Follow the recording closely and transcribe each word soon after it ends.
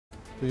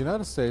The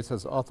United States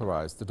has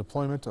authorized the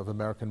deployment of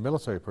American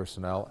military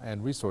personnel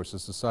and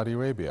resources to Saudi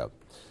Arabia.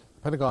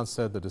 The Pentagon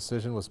said the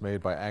decision was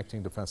made by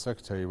Acting Defense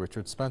Secretary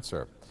Richard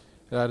Spencer.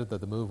 It added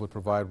that the move would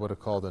provide what it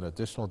called an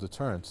additional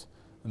deterrent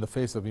in the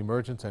face of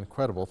emergent and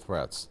credible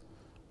threats.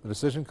 The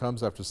decision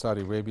comes after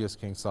Saudi Arabia's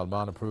King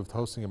Salman approved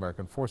hosting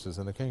American forces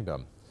in the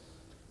kingdom.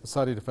 The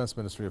Saudi Defense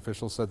Ministry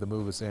officials said the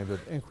move is aimed at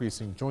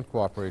increasing joint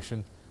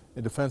cooperation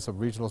in defense of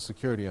regional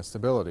security and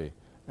stability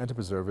and to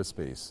preserve its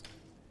peace.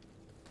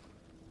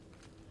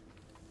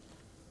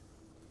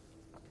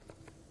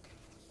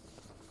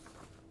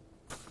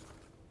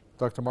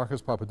 Dr.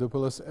 Marcus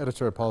Papadopoulos,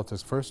 editor of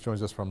Politics First,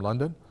 joins us from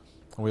London.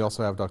 And we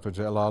also have Dr.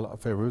 Jalal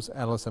Fayrouz,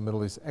 analyst and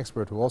Middle East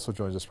expert, who also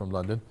joins us from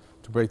London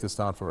to break this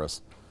down for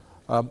us.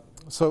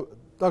 So,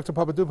 Dr.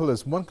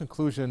 Papadopoulos, one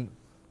conclusion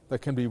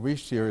that can be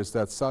reached here is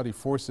that Saudi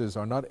forces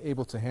are not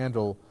able to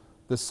handle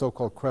this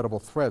so-called credible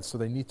threat, so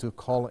they need to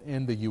call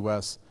in the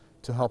U.S.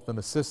 to help them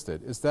assist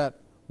it. Is that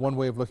one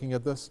way of looking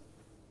at this?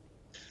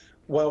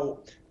 Well,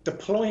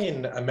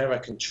 deploying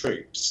American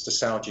troops to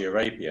Saudi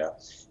Arabia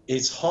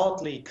is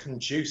hardly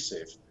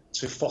conducive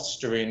to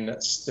fostering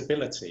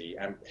stability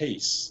and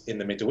peace in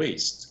the Middle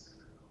East.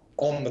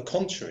 On the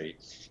contrary,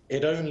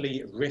 it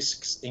only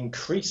risks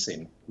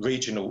increasing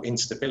regional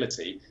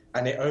instability,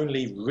 and it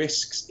only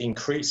risks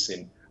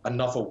increasing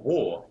another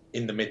war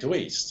in the Middle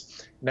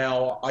East.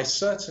 Now, I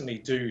certainly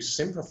do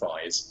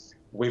sympathize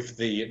with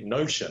the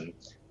notion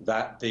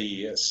that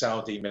the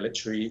Saudi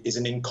military is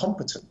an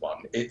incompetent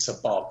one. It's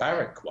a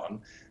barbaric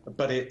one,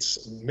 but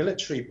its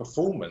military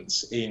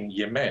performance in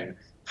Yemen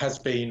has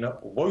been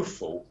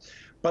woeful.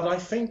 But I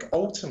think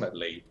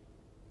ultimately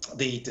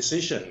the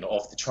decision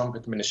of the Trump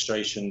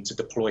administration to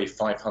deploy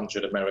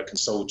 500 American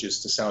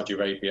soldiers to Saudi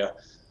Arabia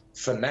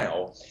for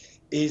now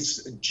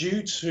is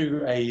due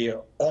to an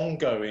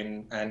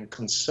ongoing and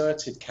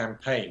concerted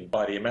campaign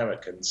by the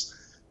Americans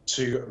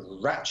to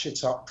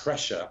ratchet up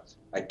pressure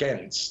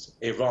against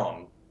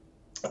Iran.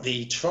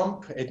 The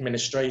Trump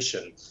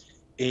administration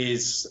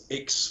is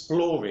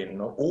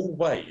exploring all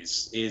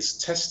ways, is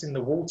testing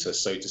the water,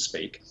 so to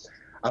speak,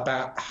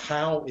 about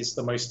how is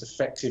the most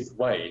effective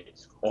way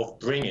of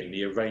bringing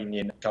the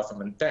Iranian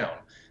government down.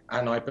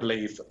 And I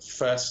believe,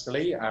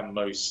 firstly and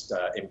most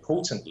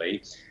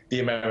importantly, the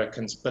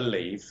Americans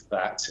believe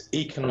that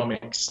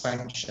economic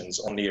sanctions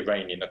on the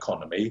Iranian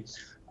economy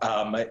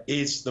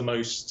is the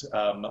most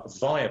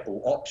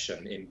viable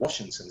option in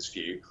Washington's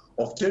view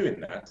of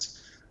doing that,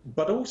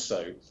 but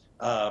also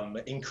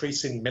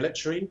increasing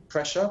military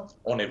pressure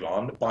on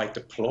Iran by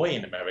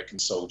deploying American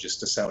soldiers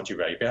to Saudi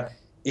Arabia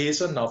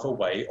is another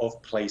way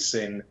of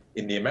placing,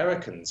 in the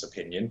Americans'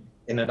 opinion,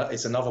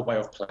 is another way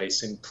of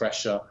placing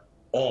pressure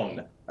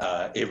on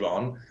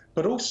Iran.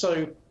 But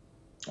also,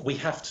 we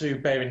have to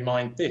bear in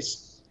mind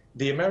this: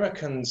 the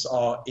Americans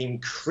are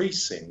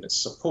increasing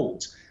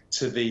support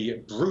to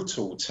the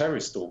brutal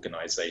terrorist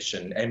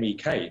organization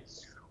MEK,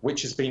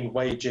 which has been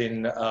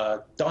waging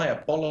a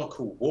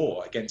diabolical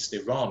war against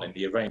Iran and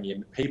the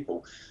Iranian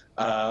people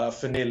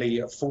for nearly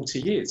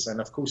 40 years.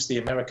 And of course, the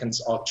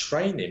Americans are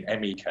training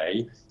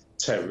MEK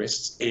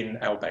terrorists in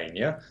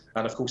Albania.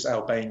 And of course,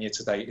 Albania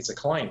today is a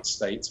client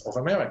state of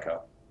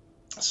America.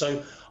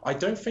 So I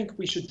don't think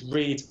we should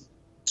read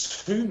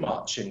too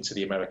much into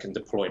the American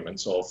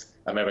deployment of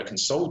American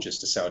soldiers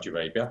to Saudi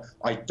Arabia.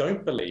 I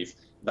don't believe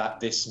that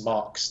this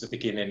marks the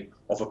beginning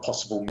of a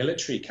possible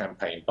military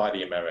campaign by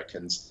the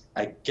Americans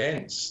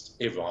against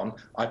Iran.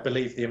 I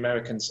believe the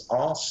Americans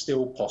are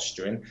still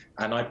posturing,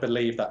 and I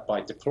believe that by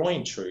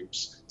deploying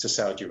troops to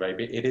Saudi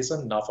Arabia, it is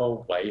another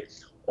way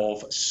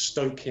of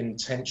stoking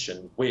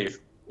tension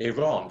with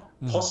Iran.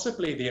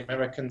 Possibly the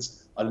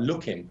Americans are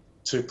looking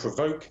to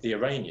provoke the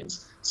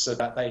Iranians so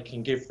that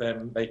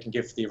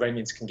the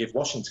Iranians can give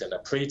Washington a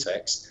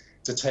pretext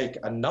to take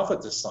another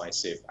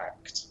decisive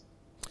act.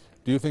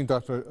 Do you think,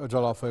 Dr.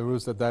 Jalal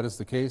Fayrouz, that that is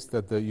the case,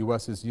 that the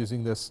U.S. is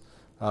using this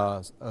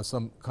as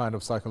some kind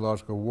of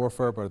psychological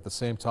warfare, but at the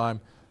same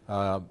time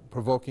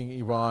provoking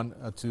Iran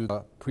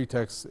to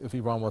pretext if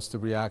Iran was to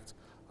react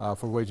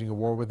for waging a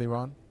war with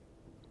Iran?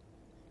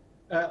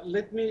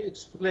 Let me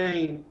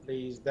explain,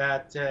 please,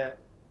 that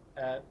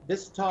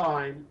this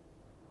time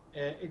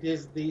it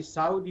is the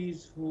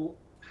Saudis who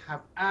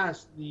have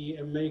asked the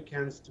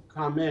Americans to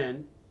come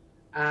in.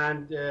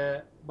 And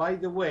by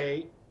the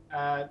way,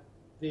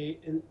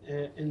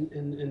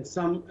 in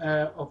some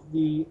of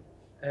the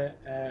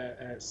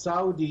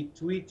Saudi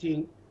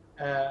tweeting,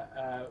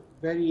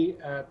 very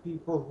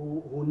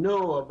people who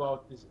know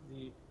about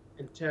the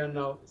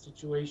internal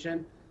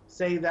situation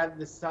say that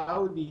the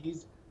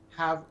Saudis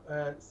have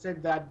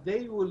said that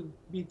they will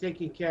be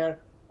taking care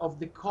of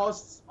the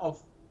costs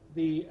of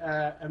the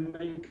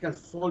American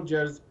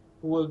soldiers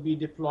who will be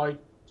deployed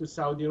to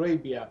Saudi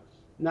Arabia.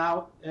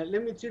 Now,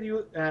 let me tell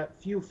you a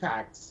few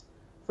facts.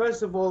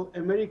 First of all,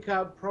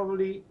 America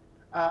probably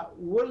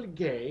will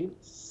gain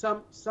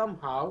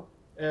somehow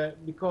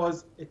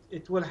because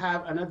it will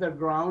have another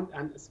ground,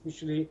 and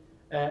especially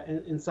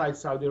inside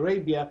Saudi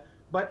Arabia.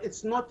 But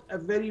it's not a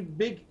very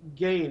big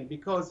gain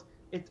because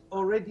it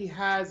already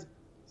has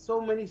so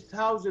many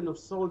thousands of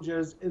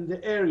soldiers in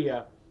the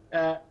area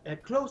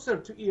closer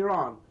to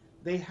Iran.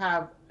 They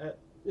have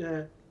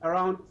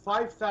around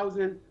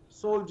 5,000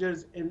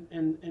 soldiers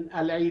in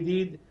Al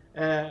Aidid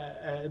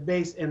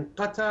base in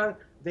Qatar.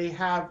 They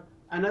have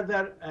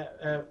another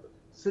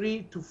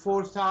 3,000 to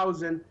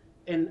 4,000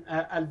 in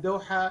Al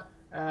Doha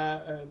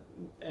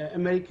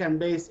American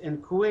base in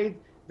Kuwait.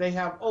 They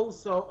have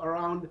also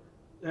around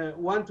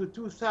 1,000 to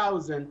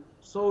 2,000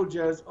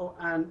 soldiers,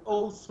 and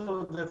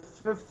also the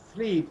Fifth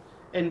Fleet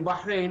in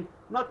Bahrain,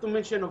 not to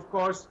mention, of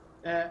course,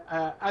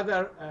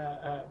 other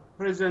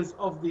presence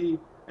of the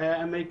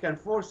American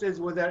forces,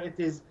 whether it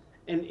is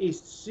in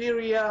East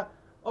Syria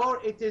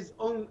or it is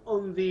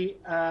on the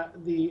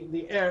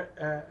air,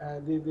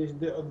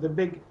 the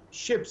big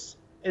ships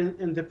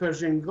in the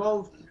Persian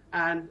Gulf,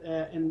 and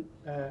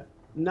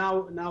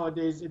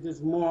nowadays it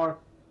is more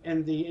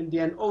in the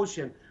Indian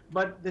Ocean.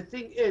 But the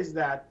thing is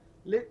that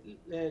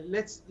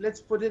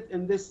let's put it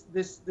in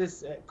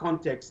this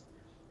context.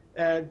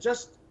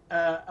 Just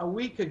a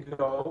week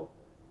ago,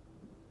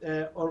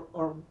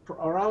 or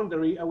around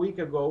a week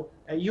ago,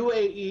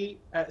 UAE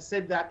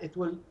said that it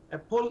will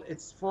pull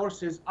its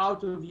forces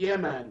out of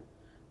Yemen.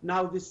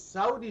 Now the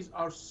Saudis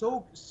are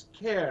so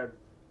scared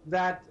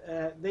that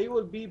they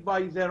will be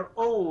by their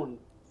own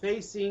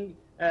facing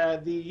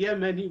the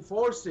Yemeni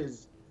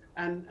forces,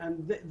 and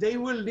they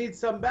will need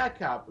some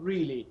backup.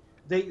 Really,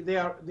 they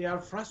are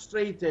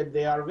frustrated.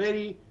 They are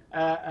very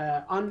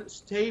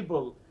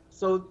unstable.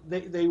 So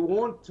they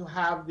want to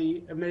have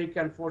the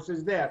American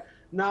forces there.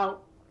 Now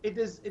it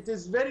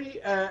is very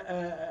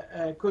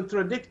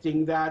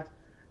contradicting that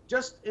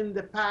just in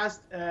the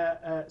past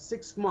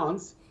 6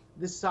 months,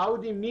 the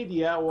Saudi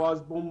media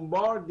was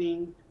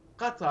bombarding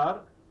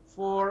Qatar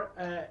for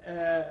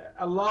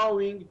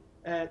allowing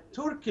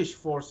Turkish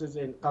forces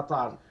in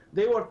Qatar.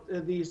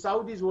 The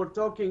Saudis were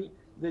talking,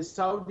 the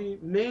Saudi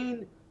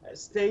main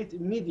state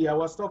media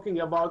was talking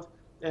about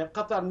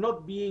Qatar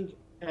not being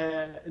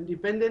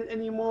independent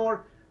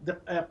anymore.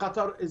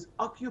 Qatar is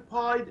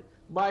occupied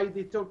by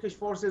the Turkish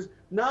forces.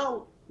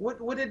 Now,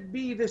 would it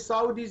be the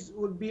Saudis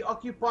will be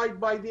occupied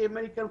by the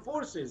American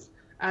forces?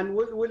 And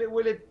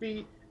will it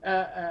be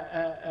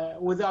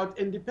without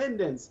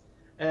independence?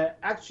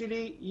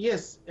 Actually,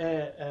 yes,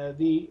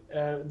 the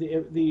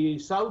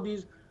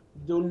Saudis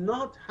do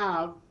not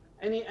have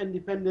any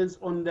independence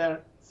on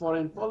their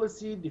foreign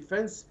policy,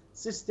 defense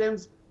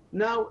systems.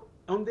 Now,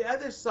 on the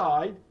other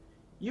side,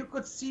 you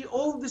could see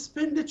all the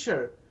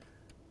expenditure,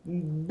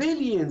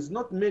 billions,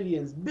 not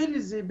millions,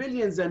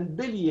 billions and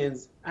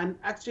billions, and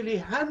actually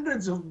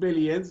hundreds of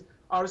billions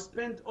are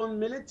spent on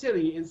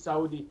military in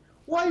Saudi.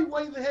 Why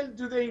the hell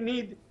do they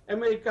need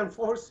American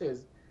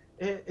forces?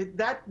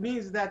 That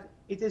means that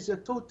it is a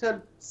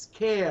total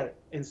scare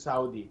in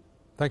Saudi.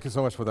 Thank you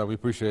so much for that. We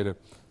appreciate it.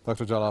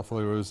 Dr. Jalal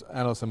Falirouz,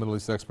 analyst and Middle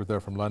East expert there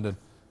from London.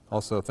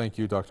 Also, thank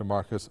you, Dr.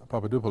 Marcus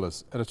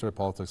Papadopoulos, editor of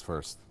Politics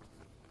First.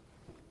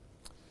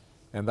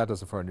 And that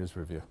does it for our news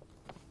review.